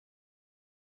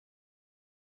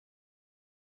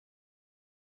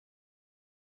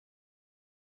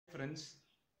Friends,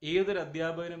 ഏതൊരു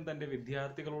അധ്യാപകനും തൻ്റെ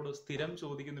വിദ്യാർത്ഥികളോട് സ്ഥിരം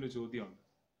ചോദിക്കുന്നൊരു ചോദ്യമുണ്ട്: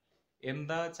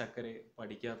 എന്താ ചക്കരെ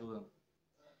പഠിക്കാത്തതെന്ന്.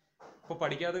 ഇപ്പോൾ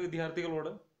പഠിക്കാത്ത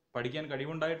വിദ്യാർത്ഥികളോട്, പഠിക്കാൻ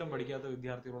കഴിവുണ്ടായിട്ടും പഠിക്കാത്ത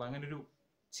വിദ്യാർത്ഥികളോട്, അങ്ങനെ ഒരു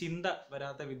ചിന്ത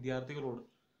വരാത്ത വിദ്യാർത്ഥികളോട്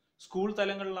സ്കൂൾ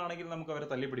തലങ്ങളിലാണെങ്കിൽ നമുക്ക് അവരെ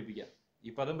തല്ലിപ്പിടിപ്പിക്കാം.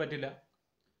 ഇപ്പം അതും പറ്റില്ല.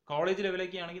 കോളേജ്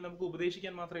ലെവലൊക്കെ ആണെങ്കിൽ നമുക്ക്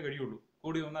ഉപദേശിക്കാൻ മാത്രമേ കഴിയുള്ളൂ.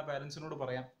 കൂടി വന്നാൽ പാരൻസിനോട്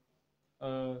പറയാം,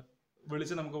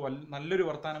 വിളിച്ച് നമുക്ക് നല്ലൊരു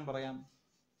വർത്തമാനം പറയാം,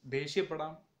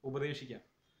 ദേഷ്യപ്പെടാം, ഉപദേശിക്കാം.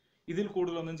 ഇതിൽ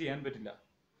കൂടുതലൊന്നും ചെയ്യാൻ പറ്റില്ല.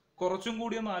 കുറച്ചും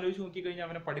കൂടി ഒന്ന് ആലോചിച്ച് നോക്കിക്കഴിഞ്ഞാൽ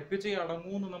അവനെ പഠിപ്പിച്ചേ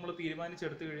അടങ്ങൂ എന്ന് നമ്മൾ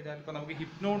തീരുമാനിച്ചെടുത്തു കഴിഞ്ഞാൽ ഇപ്പം നമുക്ക്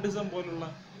ഹിപ്നോട്ടിസം പോലുള്ള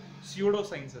സ്യൂഡോ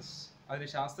സയൻസസ്, അതിന്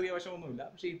ശാസ്ത്രീയ വശമൊന്നുമില്ല,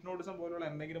 പക്ഷേ ഹിപ്നോട്ടിസം പോലുള്ള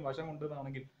എന്തെങ്കിലും വശം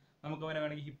ഉണ്ടെന്നാണെങ്കിൽ നമുക്ക് അവനെ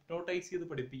വേണമെങ്കിൽ ഹിപ്നോട്ടൈസ് ചെയ്ത്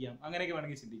പഠിപ്പിക്കാം. അങ്ങനെയൊക്കെ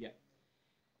വേണമെങ്കിൽ ചിന്തിക്കാം.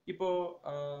 ഇപ്പോൾ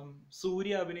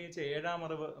സൂര്യ അഭിനയിച്ച 7ാം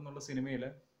അറിവ് എന്നുള്ള സിനിമയിൽ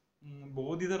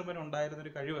ബോധിധർമ്മൻ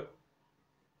ഉണ്ടായിരുന്നൊരു കഴിവ്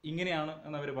ഇങ്ങനെയാണ്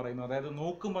എന്നവർ പറയുന്നു. അതായത്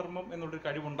നോക്കുമർമ്മം എന്നുള്ളൊരു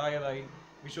കഴിവുണ്ടായതായി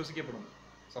വിശ്വസിക്കപ്പെടുന്നു.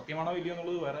 സത്യമാണോ ഇല്ലയോ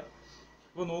എന്നുള്ളത് വേറെ.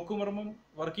 അപ്പോൾ നോക്കുമർമ്മം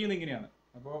വർക്ക് ചെയ്യുന്നത് ഇങ്ങനെയാണ്.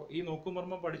 അപ്പോൾ ഈ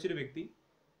നോക്കുമർമ്മം പഠിച്ചൊരു വ്യക്തി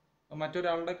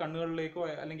മറ്റൊരാളുടെ കണ്ണുകളിലേക്കോ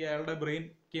അല്ലെങ്കിൽ അയാളുടെ ബ്രെയിൻ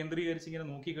കേന്ദ്രീകരിച്ച് ഇങ്ങനെ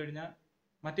നോക്കിക്കഴിഞ്ഞാൽ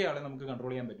മറ്റേ ആളെ നമുക്ക്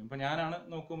കൺട്രോൾ ചെയ്യാൻ പറ്റും. ഇപ്പം ഞാനാണ്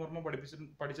നോക്കുമർമ്മം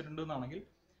പഠിച്ചിട്ടുണ്ടെന്നാണെങ്കിൽ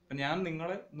ഇപ്പം ഞാൻ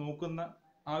നിങ്ങളെ നോക്കുന്ന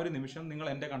ആ ഒരു നിമിഷം നിങ്ങൾ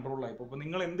എൻ്റെ കൺട്രോളിലായിപ്പോൾ. അപ്പോൾ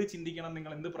നിങ്ങൾ എന്ത് ചിന്തിക്കണം,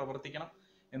 നിങ്ങൾ എന്ത് പ്രവർത്തിക്കണം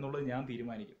എന്നുള്ളത് ഞാൻ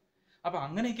തീരുമാനിക്കും. അപ്പോൾ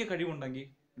അങ്ങനെയൊക്കെ കഴിവുണ്ടെങ്കിൽ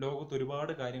ലോകത്ത്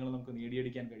ഒരുപാട് കാര്യങ്ങൾ നമുക്ക്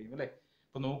നേടിയെടുക്കാൻ കഴിയും, അല്ലേ?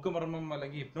 ഇപ്പോൾ നോക്കുമർമ്മം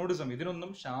അല്ലെങ്കിൽ ഹിപ്നോട്ടിസം,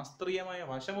 ഇതിനൊന്നും ശാസ്ത്രീയമായ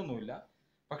വശമൊന്നുമില്ല.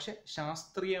 പക്ഷെ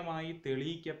ശാസ്ത്രീയമായി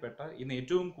തെളിയിക്കപ്പെട്ട ഇന്ന്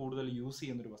ഏറ്റവും കൂടുതൽ യൂസ്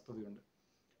ചെയ്യുന്നൊരു വസ്തുതയുണ്ട്.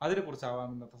 അതിനെക്കുറിച്ചാവാം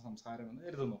ഇന്നത്തെ സംസാരം എന്ന്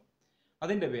കരുതുന്നു.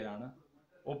 അതിൻ്റെ പേരാണ്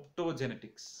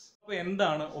ഒപ്റ്റോജെനറ്റിക്സ്. അപ്പോൾ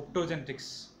എന്താണ്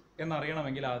ഒപ്റ്റോജെനറ്റിക്സ്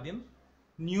എന്നറിയണമെങ്കിൽ ആദ്യം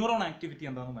ന്യൂറോൺ ആക്ടിവിറ്റി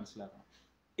എന്താണെന്ന് മനസ്സിലാക്കണം.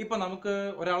 ഇപ്പം നമുക്ക്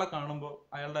ഒരാളെ കാണുമ്പോൾ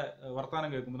അയാളുടെ വർത്തമാനം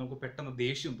കേൾക്കുമ്പോൾ നമുക്ക് പെട്ടെന്ന്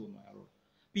ദേഷ്യം തോന്നും അയാളോട്.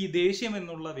 അപ്പോൾ ഈ ദേഷ്യം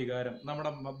എന്നുള്ള വികാരം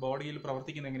നമ്മുടെ ബോഡിയിൽ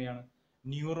പ്രവർത്തിക്കുന്നത് എങ്ങനെയാണ്?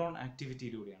 ന്യൂറോൺ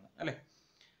ആക്ടിവിറ്റിയിലൂടെയാണ്, അല്ലേ?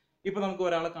 ഇപ്പം നമുക്ക്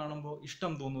ഒരാളെ കാണുമ്പോൾ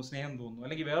ഇഷ്ടം തോന്നുന്നു, സ്നേഹം തോന്നുന്നു,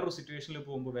 അല്ലെങ്കിൽ വേറൊരു സിറ്റുവേഷനിൽ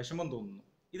പോകുമ്പോൾ വിഷമം തോന്നുന്നു.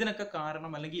 ഇതിനൊക്കെ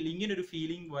കാരണം, അല്ലെങ്കിൽ ഇങ്ങനൊരു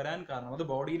ഫീലിംഗ് വരാൻ കാരണം, അത്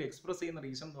ബോഡിയിൽ എക്സ്പ്രസ് ചെയ്യുന്ന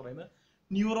റീസൺ എന്ന് പറയുന്നത്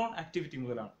ന്യൂറോൺ ആക്ടിവിറ്റി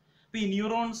മുതലാണ്. അപ്പോൾ ഈ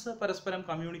ന്യൂറോൺസ് പരസ്പരം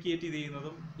കമ്മ്യൂണിക്കേറ്റ്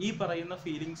ചെയ്യുന്നതും ഈ പറയുന്ന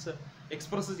ഫീലിങ്സ്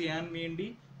എക്സ്പ്രസ് ചെയ്യാൻ വേണ്ടി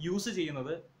യൂസ്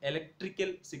ചെയ്യുന്നത് ഇലക്ട്രിക്കൽ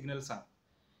സിഗ്നൽസ് ആണ്.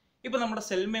 ഇപ്പം നമ്മുടെ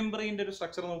സെൽ മെംബ്രെയിൻ്റെ ഒരു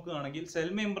സ്ട്രക്ചർ നോക്കുകയാണെങ്കിൽ സെൽ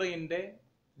മെംബ്രെയിൻ്റെ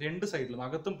 2 സൈഡിലും,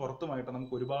 അകത്തും പുറത്തുമായിട്ട്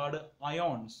നമുക്ക് ഒരുപാട്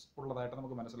അയോൺസ് ഉള്ളതായിട്ട്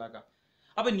നമുക്ക് മനസ്സിലാക്കാം.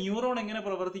 അപ്പം ന്യൂറോൺ എങ്ങനെ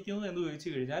പ്രവർത്തിക്കുന്നു എന്ന് ചോദിച്ചു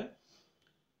കഴിഞ്ഞാൽ,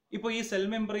 ഇപ്പോൾ ഈ സെൽ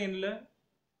മെംബ്രെയിനിൽ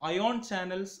അയോൺ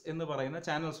ചാനൽസ് എന്ന് പറയുന്ന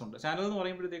ചാനൽസ് ഉണ്ട്. ചാനൽ എന്ന്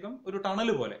പറയുമ്പോഴത്തേക്കും ഒരു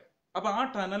ടണൽ പോലെ. അപ്പോൾ ആ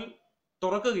ടണൽ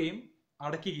തുറക്കുകയും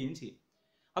അടയ്ക്കുകയും ചെയ്യും.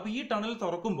 അപ്പോൾ ഈ ടണൽ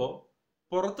തുറക്കുമ്പോൾ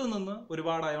പുറത്തു നിന്ന്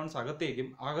ഒരുപാട് അയോൺസ് അകത്തേക്കും,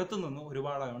 അകത്തു നിന്ന്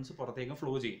ഒരുപാട് അയോൺസ് പുറത്തേക്കും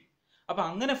ഫ്ലോ ചെയ്യും. അപ്പോൾ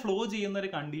അങ്ങനെ ഫ്ലോ ചെയ്യുന്ന ഒരു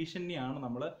കണ്ടീഷനെയാണ്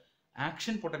നമ്മൾ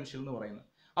ആക്ഷൻ പൊട്ടൻഷ്യൽ എന്ന് പറയുന്നത്.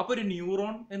 അപ്പോൾ ഒരു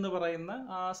ന്യൂറോൺ എന്ന് പറയുന്ന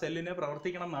ആ സെല്ലിനെ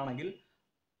പ്രവർത്തിക്കണം എന്നാണെങ്കിൽ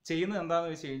ചെയ്യുന്നത് എന്താണെന്ന്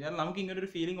വെച്ച് കഴിഞ്ഞാൽ, നമുക്ക് ഇങ്ങനെ ഒരു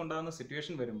ഫീലിംഗ് ഉണ്ടാകുന്ന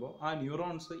സിറ്റുവേഷൻ വരുമ്പോൾ ആ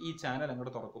ന്യൂറോൺസ് ഈ ചാനൽ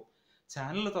അങ്ങോട്ട് തുറക്കും.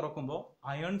 ചാനൽ തുറക്കുമ്പോൾ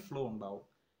അയോൺ ഫ്ലോ ഉണ്ടാവും.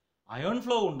 അയോൺ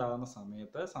ഫ്ലോ ഉണ്ടാകുന്ന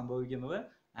സമയത്ത് സംഭവിക്കുന്നത്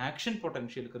ആക്ഷൻ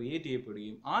പൊട്ടൻഷ്യൽ ക്രിയേറ്റ്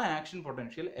ചെയ്യപ്പെടുകയും ആ ആക്ഷൻ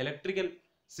പൊട്ടൻഷ്യൽ ഇലക്ട്രിക്കൽ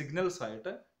സിഗ്നൽസ്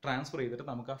ആയിട്ട് ട്രാൻസ്ഫർ ചെയ്തിട്ട്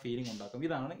നമുക്ക് ആ ഫീലിംഗ് ഉണ്ടാക്കും.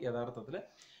 ഇതാണ് യഥാർത്ഥത്തിൽ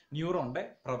ന്യൂറോണിൻ്റെ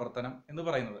പ്രവർത്തനം എന്ന്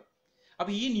പറയുന്നത്.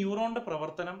 അപ്പോൾ ഈ ന്യൂറോണിൻ്റെ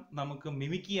പ്രവർത്തനം നമുക്ക്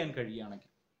മിമിക് ചെയ്യാൻ കഴിയുകയാണെങ്കിൽ,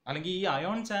 അല്ലെങ്കിൽ ഈ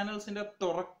അയോൺ ചാനൽസിൻ്റെ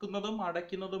തുറക്കുന്നതും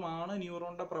അടയ്ക്കുന്നതുമാണ്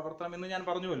ന്യൂറോണിൻ്റെ പ്രവർത്തനം എന്ന് ഞാൻ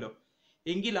പറഞ്ഞുവല്ലോ,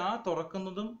 എങ്കിൽ ആ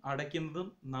തുറക്കുന്നതും അടയ്ക്കുന്നതും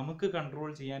നമുക്ക്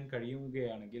കൺട്രോൾ ചെയ്യാൻ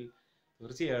കഴിയുകയാണെങ്കിൽ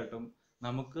തീർച്ചയായിട്ടും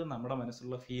നമുക്ക് നമ്മുടെ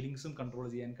മനസ്സിലുള്ള ഫീലിങ്സും കൺട്രോൾ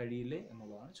ചെയ്യാൻ കഴിയില്ലേ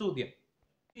എന്നുള്ളതാണ് ചോദ്യം.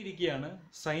 ഇരിക്കുകയാണ്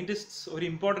സയൻറ്റിസ്റ്റ്സ് ഒരു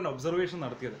ഇമ്പോർട്ടൻ്റ് ഒബ്സർവേഷൻ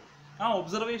നടത്തിയത്. ആ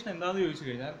ഒബ്സർവേഷൻ എന്താണെന്ന് ചോദിച്ചു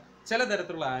കഴിഞ്ഞാൽ, ചില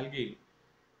തരത്തിലുള്ള ആൽഗയിൽ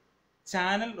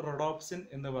ചാനൽ റൊഡോപ്സിൻ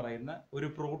എന്ന് പറയുന്ന ഒരു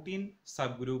പ്രോട്ടീൻ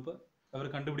സബ് ഗ്രൂപ്പ് അവർ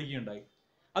കണ്ടുപിടിക്കുകയുണ്ടായി.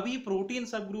 അപ്പോൾ ഈ പ്രോട്ടീൻ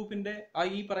സബ് ഗ്രൂപ്പിൻ്റെ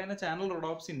ഈ പറയുന്ന ചാനൽ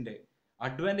റൊഡോപ്സിൻ്റെ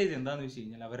അഡ്വാൻറ്റേജ് എന്താണെന്ന് വെച്ച്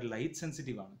കഴിഞ്ഞാൽ, അവർ ലൈറ്റ്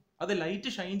സെൻസിറ്റീവ് ആണ്. അത്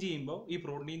ലൈറ്റ് ഷൈൻ ചെയ്യുമ്പോൾ ഈ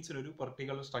പ്രോട്ടീൻസിനൊരു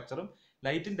പെർട്ടിക്കുലർ സ്ട്രക്ചറും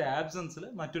ലൈറ്റിൻ്റെ ആബ്സൻസിൽ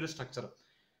മറ്റൊരു സ്ട്രക്ചറും.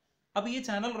 അപ്പോൾ ഈ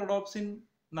ചാനൽ റൊഡോപ്സിൻ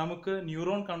നമുക്ക്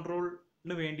ന്യൂറോൺ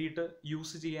കൺട്രോളിന് വേണ്ടിയിട്ട്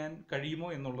യൂസ് ചെയ്യാൻ കഴിയുമോ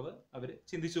എന്നുള്ളത് അവർ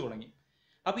ചിന്തിച്ചു തുടങ്ങി.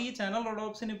 അപ്പോൾ ഈ ചാനൽ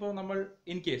റൊഡോപ്സിൻ ഇപ്പോൾ നമ്മൾ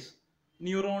ഇൻ കേസ്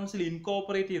ന്യൂറോൺസിൽ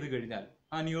ഇൻകോപ്പറേറ്റ് ചെയ്ത് കഴിഞ്ഞാൽ,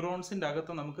 ആ ന്യൂറോൺസിൻ്റെ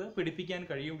അകത്ത് നമുക്ക് പിടിപ്പിക്കാൻ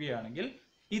കഴിയുകയാണെങ്കിൽ,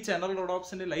 ഈ ചാനൽ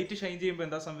റൊഡോപ്സിൻ്റെ ലൈറ്റ് ഷൈൻ ചെയ്യുമ്പോൾ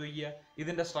എന്താ സംഭവിക്കുക?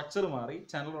 ഇതിൻ്റെ സ്ട്രക്ചർ മാറി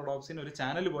ചാനൽ റൊഡോപ്സിൻ ഒരു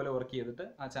ചാനൽ പോലെ വർക്ക് ചെയ്തിട്ട്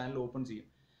ആ ചാനൽ ഓപ്പൺ ചെയ്യും.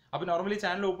 അപ്പോൾ നോർമലി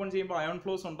ചാനൽ ഓപ്പൺ ചെയ്യുമ്പോൾ അയോൺ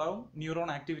ഫ്ലോസ് ഉണ്ടാവും, ന്യൂറോൺ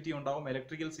ആക്ടിവിറ്റി ഉണ്ടാവും,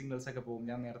 ഇലക്ട്രിക്കൽ സിഗ്നൽസ് ഒക്കെ പോകും,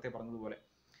 ഞാൻ നേരത്തെ പറഞ്ഞതുപോലെ.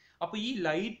 അപ്പോൾ ഈ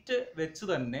ലൈറ്റ് വെച്ച്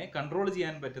തന്നെ കൺട്രോൾ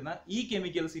ചെയ്യാൻ പറ്റുന്ന ഈ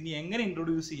കെമിക്കൽസ് ഇനി എങ്ങനെ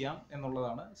ഇൻട്രൊഡ്യൂസ് ചെയ്യാം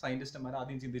എന്നുള്ളതാണ് സയൻറ്റിസ്റ്റുമാർ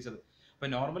ആദ്യം ചിന്തിച്ചത്. അപ്പോൾ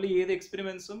നോർമലി ഏത്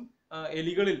എക്സ്പെരിമെൻസും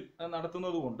എലികളിൽ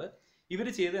നടത്തുന്നത് കൊണ്ട് ഇവർ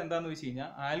ചെയ്ത് എന്താണെന്ന് വെച്ച് കഴിഞ്ഞാൽ,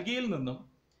 ആൽഗയിൽ നിന്നും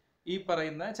ഈ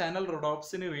പറയുന്ന ചാനൽ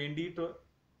റൊഡോപ്സിന് വേണ്ടിയിട്ട്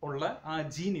ഉള്ള ആ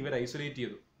ജീൻ ഇവർ ഐസൊലേറ്റ്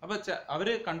ചെയ്തു. അപ്പോൾ അവർ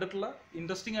കണ്ടിട്ടുള്ള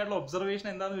ഇൻട്രസ്റ്റിംഗ് ആയിട്ടുള്ള ഒബ്സർവേഷൻ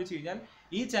എന്താണെന്ന് വെച്ച് കഴിഞ്ഞാൽ,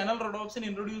 ഈ ചാനൽ റൊഡോപ്സിന്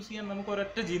ഇൻട്രൊഡ്യൂസ് ചെയ്യാൻ നമുക്ക്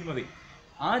ഒരൊറ്റ ജീൻ മതി.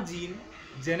 ആ ജീൻ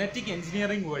ജനറ്റിക്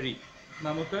എഞ്ചിനീയറിംഗ് വഴി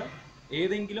നമുക്ക്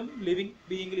ഏതെങ്കിലും ലിവിങ്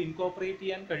ബീയിങ്ങിൽ ഇൻകോപ്പറേറ്റ്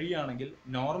ചെയ്യാൻ കഴിയുകയാണെങ്കിൽ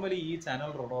നോർമലി ഈ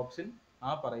ചാനൽ റോഡോപ്സിൻ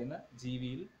ആ പറയുന്ന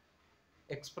ജീവിയിൽ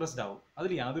എക്സ്പ്രസ്ഡ് ആവും.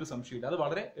 അതിൽ യാതൊരു സംശയമില്ല. അത്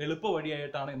വളരെ എളുപ്പ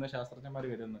വഴിയായിട്ടാണ് ഇന്ന് ശാസ്ത്രജ്ഞന്മാർ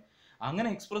വരുന്നത്. അങ്ങനെ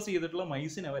എക്സ്പ്രസ് ചെയ്തിട്ടുള്ള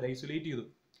മൈസിനെ അവർ ഐസൊലേറ്റ് ചെയ്തു.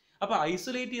 അപ്പൊ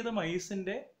ഐസൊലേറ്റ് ചെയ്ത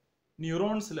മൈസിന്റെ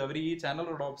ന്യൂറോൺസിൽ അവർ ഈ ചാനൽ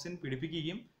റോഡോപ്സിൻ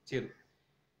പിടിപ്പിക്കുകയും ചെയ്തു.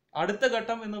 അടുത്ത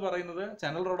ഘട്ടം എന്ന് പറയുന്നത്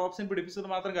ചാനൽ റോഡോപ്സിൻ പിടിപ്പിച്ചത്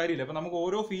മാത്രം കാര്യമില്ല. അപ്പൊ നമുക്ക്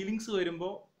ഓരോ ഫീലിങ്സ്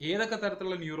വരുമ്പോൾ ഏതൊക്കെ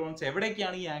തരത്തിലുള്ള ന്യൂറോൺസ്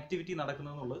എവിടേക്കാണ് ഈ ആക്ടിവിറ്റി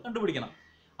നടക്കുന്നത് എന്നുള്ളത് കണ്ടുപിടിക്കണം.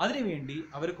 അതിനുവേണ്ടി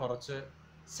അവർ കുറച്ച്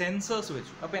സെൻസേഴ്സ്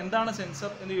വെച്ചു. അപ്പൊ എന്താണ്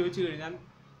സെൻസർ എന്ന് ചോദിച്ചു കഴിഞ്ഞാൽ,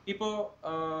 ഇപ്പോൾ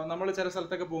നമ്മൾ ചില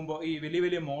സ്ഥലത്തൊക്കെ പോകുമ്പോൾ, ഈ വലിയ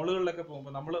വലിയ മോളുകളിലൊക്കെ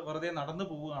പോകുമ്പോൾ നമ്മൾ വെറുതെ നടന്നു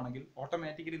പോവുകയാണെങ്കിൽ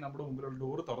ഓട്ടോമാറ്റിക്കലി നമ്മുടെ മുമ്പിലുള്ള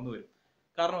ഡോർ തുറന്നു വരും.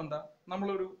 കാരണം എന്താ,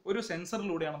 നമ്മളൊരു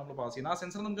സെൻസറിലൂടെയാണ് നമ്മൾ പാസ് ചെയ്യുന്നത്. ആ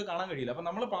സെൻസർ നമുക്ക് കാണാൻ കഴിയില്ല. അപ്പൊ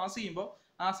നമ്മൾ പാസ് ചെയ്യുമ്പോൾ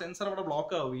ആ സെൻസർ അവിടെ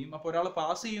ബ്ലോക്ക് ആവുകയും, അപ്പോൾ ഒരാൾ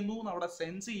പാസ് ചെയ്യുന്നു എന്ന് അവിടെ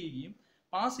സെൻസ് ചെയ്യുകയും,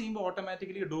 പാസ് ചെയ്യുമ്പോൾ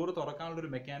ഓട്ടോമാറ്റിക്കലി ഡോർ തുറക്കാനുള്ള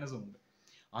ഒരു മെക്കാനിസം ഉണ്ട്.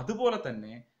 അതുപോലെ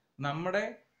തന്നെ നമ്മുടെ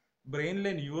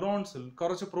ബ്രെയിനിലെ ന്യൂറോൺസിൽ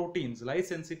കുറച്ച് പ്രോട്ടീൻസ്, ലൈറ്റ്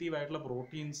സെൻസിറ്റീവ് ആയിട്ടുള്ള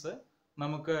പ്രോട്ടീൻസ്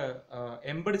നമുക്ക്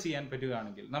എംബഡ് ചെയ്യാൻ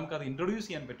പറ്റുകയാണെങ്കിൽ, നമുക്കത് ഇൻട്രൊഡ്യൂസ്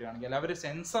ചെയ്യാൻ പറ്റുകയാണെങ്കിൽ, അവർ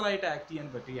സെൻസറായിട്ട് ആക്ട് ചെയ്യാൻ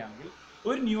പറ്റുകയാണെങ്കിൽ,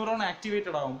 ഒരു ന്യൂറോൺ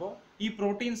ആക്ടിവേറ്റഡ് ആകുമ്പോൾ ഈ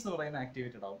പ്രോട്ടീൻസ് എന്ന് പറയുന്ന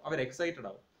ആക്ടിവേറ്റഡ് ആവും, അവർ എക്സൈറ്റഡ്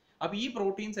ആവും. അപ്പോൾ ഈ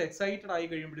പ്രോട്ടീൻസ് എക്സൈറ്റഡ് ആയി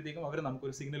കഴിയുമ്പോഴത്തേക്കും അവർ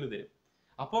നമുക്കൊരു സിഗ്നൽ തരും.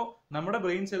 അപ്പോൾ നമ്മുടെ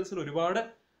ബ്രെയിൻ സെൽസിൽ ഒരുപാട്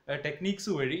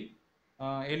ടെക്നീക്സ് വഴി,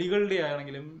 എലികളുടെ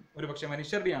ആണെങ്കിലും ഒരു പക്ഷേ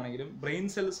മനുഷ്യരുടെ ആണെങ്കിലും, ബ്രെയിൻ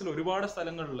സെൽസിൽ ഒരുപാട്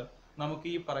സ്ഥലങ്ങളിൽ നമുക്ക്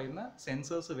ഈ പറയുന്ന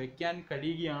സെൻസേഴ്സ് വെക്കാൻ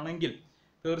കഴിയുകയാണെങ്കിൽ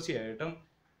തീർച്ചയായിട്ടും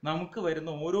നമുക്ക്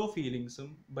വരുന്ന ഓരോ ഫീലിങ്സും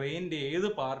ബ്രെയിനിന്റെ ഏത്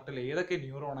പാർട്ടിൽ ഏതൊക്കെ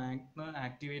ന്യൂറോൺ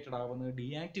ആക്ടിവേറ്റഡ് ആവുന്നത്,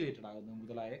 ഡീആക്ടിവേറ്റഡ് ആകുന്നത്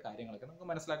മുതലായ കാര്യങ്ങളൊക്കെ നമുക്ക്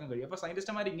മനസ്സിലാക്കാൻ കഴിയും. അപ്പോൾ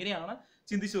സയന്റിസ്റ്റുമാർ ഇങ്ങനെയാണ്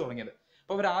ചിന്തിച്ചു തുടങ്ങിയത്.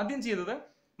 അപ്പോൾ അവർ ആദ്യം ചെയ്തത്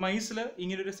മൈസിൽ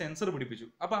ഇങ്ങനൊരു സെൻസർ പിടിപ്പിച്ചു.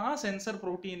 അപ്പോൾ ആ സെൻസർ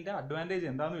പ്രോട്ടീനിന്റെ അഡ്വാൻറ്റേജ്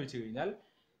എന്താണെന്ന് വെച്ച് കഴിഞ്ഞാൽ,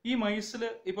 ഈ മൈസിൽ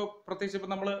ഇപ്പോൾ പ്രത്യേകിച്ച്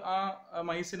ഇപ്പോൾ നമ്മൾ ആ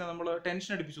മൈസിനെ നമ്മൾ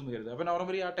ടെൻഷൻ അടിപ്പിച്ചു എന്ന് കരുതുക. അപ്പോൾ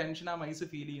നോർമലി ആ ടെൻഷൻ ആ മൈസ്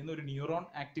ഫീൽ ചെയ്യുന്ന ഒരു ന്യൂറോൺ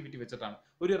ആക്ടിവിറ്റി വെച്ചിട്ടാണ്,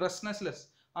 ഒരു റെസ്റ്റ്ലെസ്നെസ്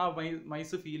ആ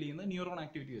മൈസ് ഫീൽ ചെയ്യുന്ന ന്യൂറോൺ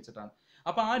ആക്ടിവിറ്റി വെച്ചിട്ടാണ്.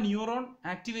 അപ്പോൾ ആ ന്യൂറോൺ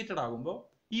ആക്ടിവേറ്റഡ് ആകുമ്പോൾ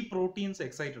ഈ പ്രോട്ടീൻസ്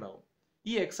എക്സൈറ്റഡ് ആകും.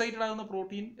 ഈ എക്സൈറ്റഡ് ആകുന്ന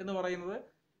പ്രോട്ടീൻ എന്ന് പറയുന്നത്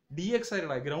ഡി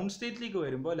എക്സൈറ്റഡ് ആയി ഗ്രൗണ്ട് സ്റ്റേറ്റിലേക്ക്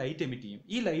വരുമ്പോൾ ലൈറ്റ് എമിറ്റ് ചെയ്യും.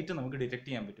 ഈ ലൈറ്റ് നമുക്ക് ഡിറ്റക്ട്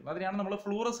ചെയ്യാൻ പറ്റും. അതിനാണ് നമ്മൾ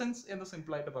ഫ്ലൂറസെൻസ് എന്ന്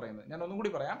സിമ്പിളായിട്ട് പറയുന്നത്. ഞാൻ ഒന്നും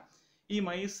കൂടി പറയാം. ഈ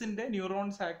മൈസിന്റെ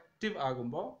ന്യൂറോൺസ് ആക്റ്റീവ്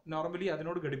ആകുമ്പോൾ നോർമലി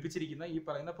അതിനോട് ഘടിപ്പിച്ചിരിക്കുന്ന ഈ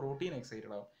പറയുന്ന പ്രോട്ടീൻ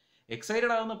എക്സൈറ്റഡ് ആകും.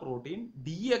 എക്സൈറ്റഡ് ആകുന്ന പ്രോട്ടീൻ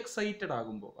ഡി എക്സൈറ്റഡ്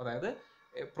ആകുമ്പോൾ, അതായത്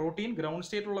പ്രോട്ടീൻ ഗ്രൗണ്ട്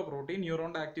സ്റ്റേറ്റിലുള്ള പ്രോട്ടീൻ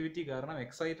ന്യൂറോണിന്റെ ആക്ടിവിറ്റി കാരണം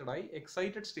എക്സൈറ്റഡ് ആയി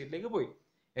എക്സൈറ്റഡ് സ്റ്റേറ്റിലേക്ക് പോയി.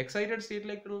 എക്സൈറ്റഡ്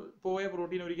സ്റ്റേറ്റിലേക്ക് പോയ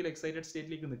പ്രോട്ടീൻ ഒരിക്കലും എക്സൈറ്റഡ്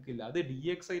സ്റ്റേറ്റിലേക്ക് നിൽക്കില്ല, അത് ഡി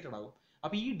എക്സൈറ്റഡ് ആകും.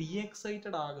 അപ്പൊ ഈ ഡി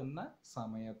എക്സൈറ്റഡ് ആകുന്ന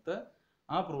സമയത്ത്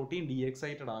ആ പ്രോട്ടീൻ ഡി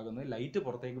എക്സൈറ്റഡ് ആകുന്നത് ലൈറ്റ്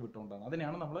പുറത്തേക്ക് വിട്ടുകൊണ്ടാണ്.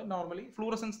 അതിനാണ് നമ്മൾ നോർമലി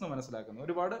ഫ്ലൂറസെൻസ് എന്ന് മനസ്സിലാക്കുന്നത്.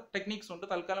 ഒരുപാട് ടെക്നിക്സ് ഉണ്ട്,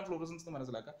 തൽക്കാലം ഫ്ലൂറസെൻസ് എന്ന്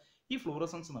മനസ്സിലാക്കുക. ഈ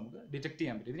ഫ്ലൂറസെൻസ് നമുക്ക് ഡിറ്റക്ട്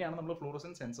ചെയ്യാൻ പറ്റും. ഇതിനെയാണ് നമ്മൾ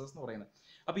ഫ്ലൂറസെൻസ് സെൻസേഴ്സ് എന്ന് പറയുന്നത്.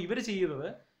 അപ്പോൾ ഇവർ ചെയ്തത്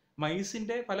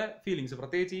മൈസിന്റെ പല ഫീലിങ്സ്,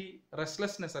 പ്രത്യേകിച്ച് ഈ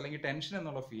റെസ്റ്റ്ലെസ്നെസ് അല്ലെങ്കിൽ ടെൻഷൻ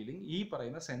എന്നുള്ള ഫീലിംഗ് ഈ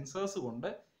പറയുന്ന സെൻസേഴ്സ് കൊണ്ട്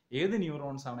ഏത്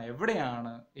ന്യൂറോൺസ് ആണ്,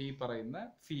 എവിടെയാണ് ഈ പറയുന്ന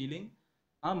ഫീലിംഗ്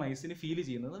ആ മൈസിന് ഫീൽ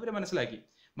ചെയ്യുന്നത് ഇവർ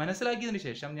മനസ്സിലാക്കിയതിന്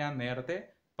ശേഷം ഞാൻ നേരത്തെ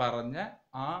പറഞ്ഞ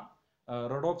ആ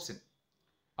റോഡോപ്സിൻ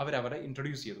അവരവരെ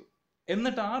ഇൻട്രൊഡ്യൂസ് ചെയ്തു.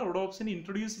 എന്നിട്ട് ആ റോഡോപ്സിനെ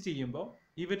ഇൻട്രൊഡ്യൂസ് ചെയ്യുമ്പോൾ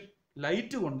ഇവർ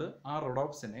ലൈറ്റ് കൊണ്ട് ആ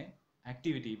റോഡോപ്സിനെ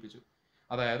ആക്ടിവേറ്റ് ചെയ്യിപ്പിച്ചു.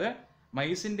 അതായത്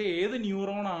മൈസിന്റെ ഏത്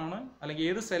ന്യൂറോണാണ് അല്ലെങ്കിൽ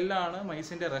ഏത് സെല്ലാണ്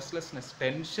മൈസിന്റെ റെസ്റ്റ്ലെസ്നെസ്,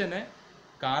 ടെൻഷന്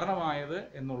കാരണമായത്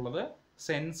എന്നുള്ളത്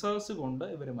സെൻസേഴ്സ് കൊണ്ട്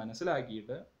ഇവർ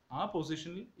മനസ്സിലാക്കിയിട്ട് ആ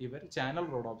പൊസിഷനിൽ ഇവർ ചാനൽ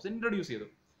റോഡോപ്സിൻ ഇൻട്രൊഡ്യൂസ് ചെയ്തു.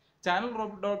 ചാനൽ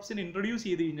റോഡോപ്സിൻ ഇൻട്രൊഡ്യൂസ്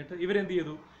ചെയ്ത് കഴിഞ്ഞിട്ട് ഇവരെന്ത്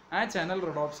ചെയ്തു, ആ ചാനൽ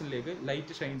റോഡോപ്സിനിലേക്ക്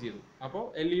ലൈറ്റ് ഷൈൻ ചെയ്തു. അപ്പോൾ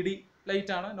LED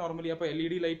ലൈറ്റ് ആണ് നോർമലി. അപ്പോൾ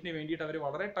LED ലൈറ്റിന് വേണ്ടിയിട്ട് അവർ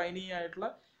വളരെ ടൈനി ആയിട്ടുള്ള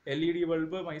LED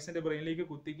ബൾബ് മൈസിന്റെ ബ്രെയിനിലേക്ക്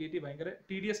കുത്തിക്കയറ്റി, ഭയങ്കര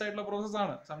ടീഡിയസ് ആയിട്ടുള്ള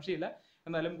പ്രോസസ്സാണ്, സംശയമില്ല,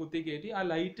 എന്നാലും കുത്തിക്കയറ്റി ആ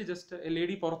ലൈറ്റ് ജസ്റ്റ്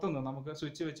LED പുറത്തുനിന്ന് നമുക്ക്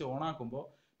സ്വിച്ച് വെച്ച് ഓൺ ആക്കുമ്പോൾ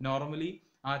നോർമലി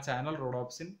ആ ചാനൽ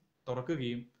റോഡോപ്സിൻ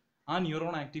തുറക്കുകയും ആ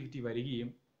ന്യൂറോൺ ആക്ടിവിറ്റി വരികയും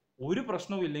ഒരു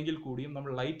പ്രശ്നവും ഇല്ലെങ്കിൽ കൂടിയും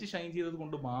നമ്മൾ ലൈറ്റ് ഷൈൻ ചെയ്തത്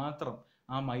കൊണ്ട് മാത്രം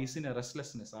ആ മൈസിന്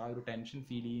റെസ്റ്റ്ലെസ്നെസ്, ആ ഒരു ടെൻഷൻ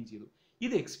ഫീൽ ചെയ്യുകയും ചെയ്തു.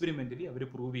 ഇത് എക്സ്പെരിമെന്റലി അവർ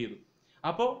പ്രൂവ് ചെയ്തു.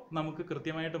 അപ്പോൾ നമുക്ക്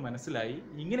കൃത്യമായിട്ട് മനസ്സിലായി,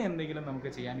 ഇങ്ങനെ എന്തെങ്കിലും നമുക്ക്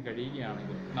ചെയ്യാൻ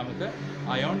കഴിയുകയാണെങ്കിൽ നമുക്ക്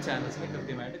അയോൺ ചാനൽസിനെ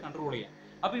കൃത്യമായിട്ട് കൺട്രോൾ ചെയ്യാം.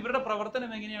 അപ്പോൾ ഇവരുടെ പ്രവർത്തനം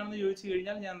എങ്ങനെയാണെന്ന് ചോദിച്ചു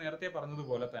കഴിഞ്ഞാൽ ഞാൻ നേരത്തെ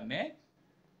പറഞ്ഞതുപോലെ തന്നെ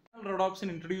ചാനൽ റോഡോപ്സിൻ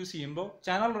ഇൻട്രൊഡ്യൂസ് ചെയ്യുമ്പോൾ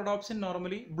channel rhodopsin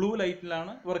normally blue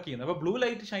ലൈറ്റിലാണ് work ചെയ്യുന്നത്. അപ്പോൾ ബ്ലൂ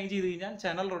ലൈറ്റ് ഷൈൻ ചെയ്ത് കഴിഞ്ഞാൽ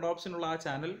ചാനൽ റോഡോപ്സിനുള്ള ആ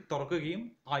ചാനൽ തുറക്കുകയും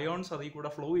അയോൺസ് അതിൽ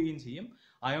കൂടെ ഫ്ലോ ചെയ്യുകയും ചെയ്യും.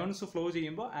 അയോൺസ് ഫ്ലോ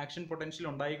ചെയ്യുമ്പോൾ ആക്ഷൻ പൊട്ടൻഷ്യൽ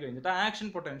ഉണ്ടായി കഴിഞ്ഞിട്ട് ആ action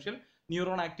potential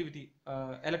neuron activity,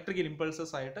 electrical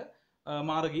impulses ആയിട്ട്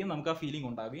മാറുകയും നമുക്ക് ആ ഫീലിംഗ്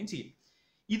ഉണ്ടാവുകയും ചെയ്യും.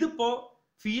 ഇതിപ്പോ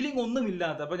ഫീലിംഗ്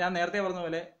ഒന്നുമില്ലാത്ത, അപ്പോൾ ഞാൻ നേരത്തെ പറഞ്ഞ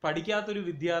പോലെ പഠിക്കാത്തൊരു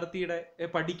വിദ്യാർത്ഥിയുടെ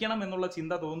പഠിക്കണം എന്നുള്ള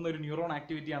ചിന്ത തോന്നുന്ന ഒരു ന്യൂറോൺ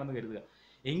ആക്ടിവിറ്റി ആണെന്ന് കരുതുക.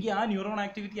 എങ്കിൽ ആ ന്യൂറോൺ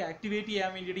ആക്ടിവിറ്റി ആക്ടിവേറ്റ്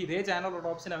ചെയ്യാൻ വേണ്ടിയിട്ട് ഇതേ ചാനൽ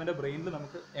റോഡോപ്സിൻ അവൻ്റെ ബ്രെയിനിൽ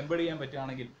നമുക്ക് എംബഡ് ചെയ്യാൻ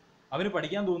പറ്റുകയാണെങ്കിൽ അവന്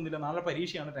പഠിക്കാൻ തോന്നുന്നില്ല, നാളെ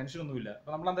പരീക്ഷയാണ്, ടെൻഷനൊന്നുമില്ല.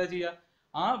 അപ്പോൾ നമ്മൾ എന്താ ചെയ്യുക,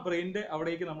 ആ ബ്രെയിനിന്റെ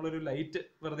അവിടേക്ക് നമ്മളൊരു ലൈറ്റ്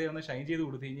വെറുതെ ഒന്ന് ഷൈൻ ചെയ്ത്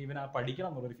കൊടുത്തു കഴിഞ്ഞാൽ ഇവൻ ആ പഠിക്കണം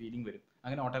എന്നുള്ളൊരു ഫീലിംഗ് വരും.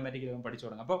 അങ്ങനെ ഓട്ടോമാറ്റിക്കലി അവൻ പഠിച്ചു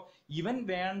തുടങ്ങും. അപ്പോൾ ഇവൻ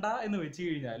വേണ്ട എന്ന് വെച്ച്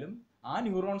കഴിഞ്ഞാലും ആ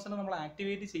ന്യൂറോൺസിനെ നമ്മൾ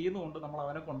ആക്ടിവേറ്റ് ചെയ്യുന്നതുകൊണ്ട് നമ്മൾ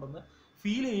അവനെ കൊണ്ടുവന്ന്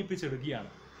ഫീൽ ചെയ്യിപ്പിച്ചെടുക്കുകയാണ്.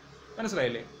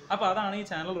 മനസ്സിലായില്ലേ? അപ്പോൾ അതാണ് ഈ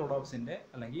ചാനൽ റോഡോപ്സിന്റെ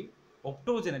അല്ലെങ്കിൽ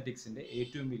ഒപ്റ്റോജെനറ്റിക്സിന്റെ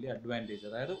ഏറ്റവും വലിയ അഡ്വാൻറ്റേജ്.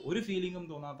 അതായത് ഒരു ഫീലിംഗും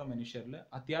തോന്നാത്ത മനുഷ്യരിൽ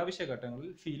അത്യാവശ്യ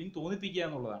ഘട്ടങ്ങളിൽ ഫീലിംഗ് തോന്നിപ്പിക്കുക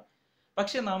എന്നുള്ളതാണ്.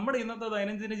 പക്ഷെ നമ്മുടെ ഇന്നത്തെ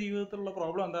ദൈനംദിന ജീവിതത്തിലുള്ള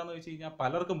പ്രോബ്ലം എന്താണെന്ന് വെച്ച് കഴിഞ്ഞാൽ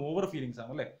പലർക്കും ഓവർ ഫീലിങ്സ്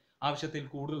ആണ് അല്ലേ. ആവശ്യത്തിൽ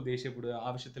കൂടുതൽ ദേഷ്യപ്പെടുക,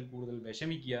 ആവശ്യത്തിൽ കൂടുതൽ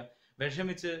വിഷമിക്കുക,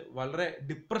 വിഷമിച്ച് വളരെ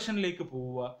ഡിപ്രഷനിലേക്ക്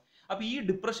പോവുക. അപ്പൊ ഈ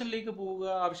ഡിപ്രഷനിലേക്ക് പോവുക,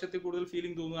 ആവശ്യത്തിൽ കൂടുതൽ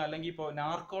ഫീലിംഗ് തോന്നുക, അല്ലെങ്കിൽ ഇപ്പോൾ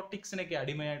നാർക്കോട്ടിക്സിനൊക്കെ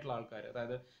അടിമയായിട്ടുള്ള ആൾക്കാർ,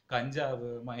 അതായത് കഞ്ചാവ്,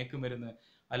 മയക്കുമരുന്ന്,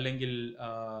 അല്ലെങ്കിൽ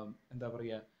എന്താ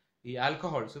പറയുക, ഈ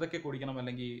ആൽക്കഹോൾസ് ഇതൊക്കെ കുടിക്കണം,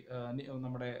 അല്ലെങ്കിൽ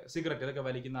നമ്മുടെ സിഗരറ്റ് ഇതൊക്കെ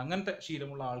വലിക്കുന്ന അങ്ങനത്തെ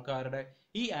ശീലമുള്ള ആൾക്കാരുടെ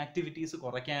ഈ ആക്ടിവിറ്റീസ്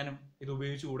കുറയ്ക്കാനും ഇത്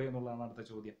ഉപയോഗിച്ചുകൂടെ എന്നുള്ളതാണ് അടുത്ത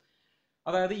ചോദ്യം.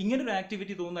 അതായത് ഇങ്ങനൊരു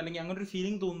ആക്ടിവിറ്റി തോന്നുന്നു, അല്ലെങ്കിൽ അങ്ങനെ ഒരു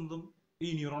ഫീലിംഗ് തോന്നുന്നതും ഈ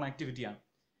ന്യൂറോൺ ആക്ടിവിറ്റിയാണ്.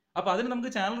 അപ്പൊ അതിന്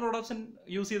നമുക്ക് ചാനൽ റോഡോപ്സിൻ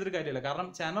യൂസ് ചെയ്തൊരു കാര്യമില്ല. കാരണം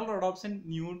ചാനൽ റോഡോപ്സിൻ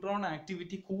ന്യൂട്രോൺ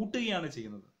ആക്ടിവിറ്റി കൂട്ടുകയാണ്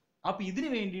ചെയ്യുന്നത്. അപ്പൊ ഇതിന്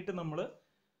വേണ്ടിയിട്ട് നമ്മൾ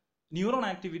ന്യൂറോൺ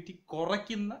ആക്ടിവിറ്റി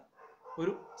കുറയ്ക്കുന്ന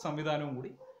ഒരു സംവിധാനവും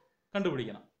കൂടി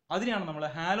കണ്ടുപിടിക്കണം. അതിനെയാണ് നമ്മൾ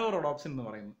ഹാലോ റോഡോപ്സിൻ എന്ന്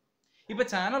പറയുന്നത്. ഇപ്പൊ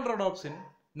ചാനൽ റോഡോപ്സിൻ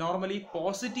നോർമലി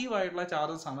പോസിറ്റീവ് ആയിട്ടുള്ള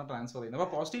ചാർജസ് ആണ് ട്രാൻസ്ഫർ ചെയ്യുന്നത്.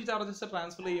 അപ്പൊ പോസിറ്റീവ് ചാർജസ്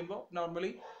ട്രാൻസ്ഫർ ചെയ്യുമ്പോൾ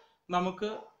നോർമലി നമുക്ക്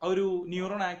ഒരു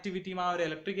ന്യൂറോൺ ആക്ടിവിറ്റിയും ആ ഒരു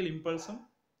ഇലക്ട്രിക്കൽ ഇമ്പൾസും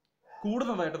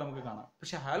കൂടുന്നതായിട്ട് നമുക്ക് കാണാം.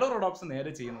 പക്ഷെ ഹാലോ റോഡോപ്സിൻ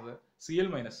നേരെ ചെയ്യുന്നത് Cl-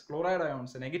 ക്ലോറൈഡ്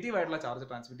അയോൺസ് നെഗറ്റീവ് ആയിട്ടുള്ള ചാർജ്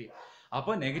ട്രാൻസ്മിറ്റ് ചെയ്യും.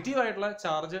 അപ്പോൾ നെഗറ്റീവ് ആയിട്ടുള്ള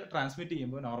ചാർജ് ട്രാൻസ്മിറ്റ്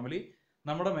ചെയ്യുമ്പോൾ നോർമലി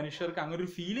നമ്മുടെ മനുഷ്യർക്ക് അങ്ങനെ ഒരു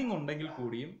ഫീലിംഗ് ഉണ്ടെങ്കിൽ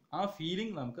കൂടിയും ആ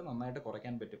ഫീലിംഗ് നമുക്ക് നന്നായിട്ട്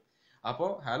കുറയ്ക്കാൻ പറ്റും. അപ്പോൾ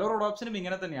ഹാലോ റോഡോപ്സിനും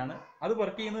ഇങ്ങനെ തന്നെയാണ്. അത്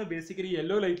വർക്ക് ചെയ്യുന്നത് ബേസിക്കലി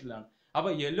യെല്ലോ ലൈറ്റിലാണ്.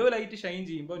 അപ്പോൾ യെല്ലോ ലൈറ്റ് ഷൈൻ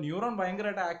ചെയ്യുമ്പോൾ ന്യൂറോൺ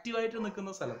ഭയങ്കരമായിട്ട് ആക്റ്റീവായിട്ട്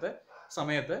നിൽക്കുന്ന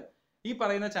സമയത്ത് ഈ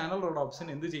പറയുന്ന ചാനൽ റോഡോപ്സിൻ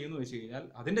എന്ത് ചെയ്യുന്നു വെച്ച് കഴിഞ്ഞാൽ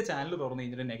അതിന്റെ ചാനൽ തുറന്നു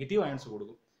കഴിഞ്ഞിട്ട് നെഗറ്റീവ് അയോൺസ്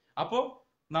കൊടുക്കും. അപ്പോൾ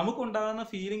നമുക്കുണ്ടാകുന്ന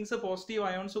ഫീലിങ്സ് പോസിറ്റീവ്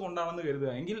അയോൺസ് കൊണ്ടാണെന്ന് കരുതുക.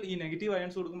 എങ്കിൽ ഈ നെഗറ്റീവ്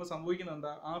അയോൺസ് കൊടുക്കുമ്പോൾ സംഭവിക്കുന്നത്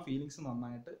എന്താ, ആ ഫീലിങ്സ്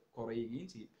നന്നായിട്ട് കുറയുകയും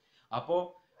ചെയ്യും. അപ്പോൾ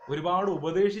ഒരുപാട്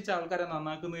ഉപദേശിച്ച ആൾക്കാരെ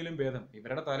നന്നാക്കുന്നതിലും ഭേദം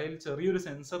ഇവരുടെ തലയിൽ ചെറിയൊരു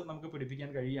സെൻസർ നമുക്ക്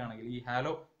പിടിപ്പിക്കാൻ കഴിയുകയാണെങ്കിൽ, ഈ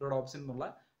ഹാലോ റോഡോപ്സിൻ എന്നുള്ള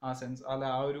ആ സെൻസ് അല്ല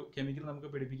ആ ഒരു കെമിക്കൽ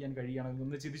നമുക്ക് പിടിപ്പിക്കാൻ കഴിയുകയാണെങ്കിൽ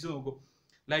ഒന്ന് ചിന്തിച്ചു നോക്കൂ.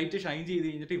 ലൈറ്റ് ഷൈൻ ചെയ്ത്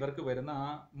കഴിഞ്ഞിട്ട് ഇവർക്ക് വരുന്ന ആ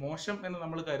മോശം എന്ന്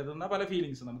നമ്മൾ കരുതുന്ന പല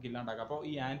ഫീലിങ്സും നമുക്ക് ഇല്ലാണ്ടാക്കാം. അപ്പോൾ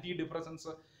ഈ ആന്റി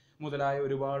ഡിപ്രസൻസ് മുതലായ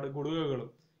ഒരുപാട് ഗുളികകളും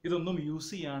ഇതൊന്നും യൂസ്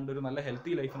ചെയ്യാണ്ട് ഒരു നല്ല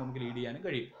ഹെൽത്തി ലൈഫ് നമുക്ക് ലീഡ് ചെയ്യാനും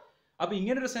കഴിയും. അപ്പൊ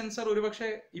ഇങ്ങനൊരു സെൻസർ ഒരുപക്ഷെ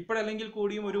ഇപ്പോഴല്ലെങ്കിൽ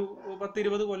കൂടിയും ഒരു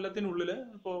 10-20 കൊല്ലത്തിനുള്ളിൽ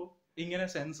ഇപ്പോൾ ഇങ്ങനെ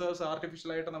സെൻസേഴ്സ്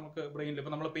ആർട്ടിഫിഷ്യൽ ആയിട്ട് നമുക്ക് ബ്രെയിനിൽ,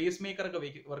 ഇപ്പൊ നമ്മൾ പേസ് മേക്കർ ഒക്കെ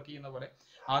വർക്ക് ചെയ്യുന്ന പോലെ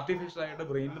ആർട്ടിഫിഷ്യൽ ആയിട്ട്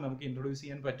ബ്രെയിനിൽ നമുക്ക് ഇൻട്രൊഡ്യൂസ്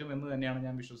ചെയ്യാൻ പറ്റും എന്ന് തന്നെയാണ്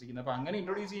ഞാൻ വിശ്വസിക്കുന്നത്. അപ്പൊ അങ്ങനെ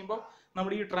ഇൻട്രൊഡ്യൂസ് ചെയ്യുമ്പോൾ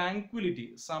നമ്മുടെ ഈ ട്രാങ്ക്വിലിറ്റി,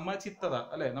 സമചിത്തത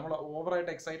അല്ലെ, നമ്മൾ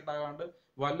ഓവറായിട്ട് എക്സൈറ്റഡ് ആകാണ്ട്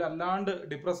അല്ലാണ്ട്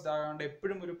ഡിപ്രസ്ഡ് ആകാണ്ട്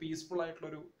എപ്പോഴും ഒരു പീസ്ഫുൾ ആയിട്ടുള്ള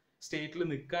ഒരു സ്റ്റേറ്റിൽ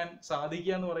നിൽക്കാൻ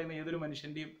സാധിക്കുക എന്ന് പറയുന്ന ഏതൊരു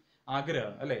മനുഷ്യന്റെയും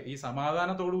ആഗ്രഹമാണ് അല്ലെ. ഈ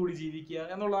സമാധാനത്തോടു കൂടി ജീവിക്കുക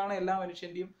എന്നുള്ളതാണ് എല്ലാ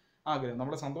മനുഷ്യന്റെയും ആഗ്രഹം.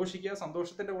 നമ്മൾ സന്തോഷിക്കുക,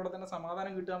 സന്തോഷത്തിന്റെ കൂടെ തന്നെ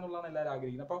സമാധാനം കിട്ടുക എന്നുള്ളതാണ് എല്ലാവരും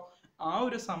ആഗ്രഹിക്കുന്നത്. അപ്പോൾ ആ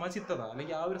ഒരു സമചിത്തത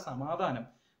അല്ലെങ്കിൽ ആ ഒരു സമാധാനം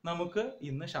നമുക്ക്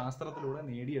ഇന്ന് ശാസ്ത്രത്തിലൂടെ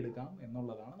നേടിയെടുക്കാം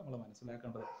എന്നുള്ളതാണ് നമ്മൾ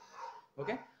മനസ്സിലാക്കേണ്ടത്.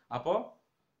 ഓക്കെ, അപ്പോൾ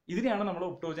ഇതിനെയാണ് നമ്മൾ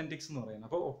ഒപ്റ്റോജെനറ്റിക്സ് എന്ന് പറയുന്നത്.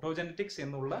 അപ്പോൾ ഒപ്റ്റോജെനറ്റിക്സ്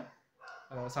എന്നുള്ള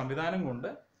സംവിധാനം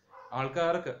കൊണ്ട്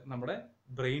ആൾക്കാർക്ക് നമ്മുടെ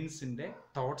ബ്രെയിൻസിന്റെ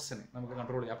തോട്ട്സിനെ നമുക്ക്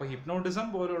കൺട്രോൾ ചെയ്യാം. അപ്പോൾ ഹിപ്നോട്ടിസം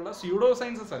പോലുള്ള സ്യൂഡോ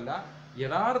സയൻസസ് അല്ല,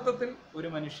 യഥാർത്ഥത്തിൽ ഒരു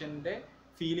മനുഷ്യന്റെ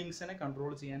ഫീലിങ്സിനെ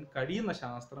കൺട്രോൾ ചെയ്യാൻ കഴിയുന്ന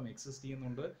ശാസ്ത്രം എക്സിസ്റ്റ്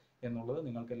ചെയ്യുന്നുണ്ട് എന്നുള്ളത്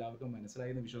നിങ്ങൾക്ക് എല്ലാവർക്കും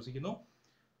മനസ്സിലായി എന്ന് വിശ്വസിക്കുന്നു.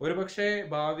 ഒരുപക്ഷെ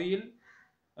ഭാവിയിൽ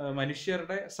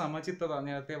മനുഷ്യരുടെ സമചിത്തത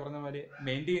നേരത്തെ പറഞ്ഞ പോലെ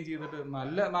മെയിൻറ്റെയിൻ ചെയ്തിട്ട്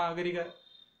നല്ല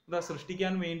നാഗരികത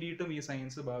സൃഷ്ടിക്കാൻ വേണ്ടിയിട്ടും ഈ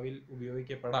സയൻസ് ഭാവിയിൽ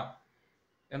ഉപയോഗിക്കപ്പെടാം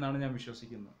എന്നാണ് ഞാൻ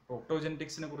വിശ്വസിക്കുന്നത്. അപ്പോൾ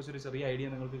ഒപ്റ്റോജെനറ്റിക്സിനെ കുറിച്ചൊരു ചെറിയ ഐഡിയ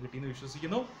നിങ്ങൾക്ക് കിട്ടിയെന്ന്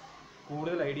വിശ്വസിക്കുന്നു.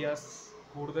 കൂടുതൽ ഐഡിയാസ്,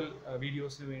 കൂടുതൽ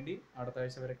വീഡിയോസിന് വേണ്ടി അടുത്ത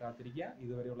ആഴ്ച വരെ കാത്തിരിക്കുക.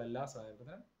 ഇതുവരെയുള്ള എല്ലാ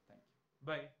സഹായത്തിനും താങ്ക് യു.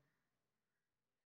 ബൈ.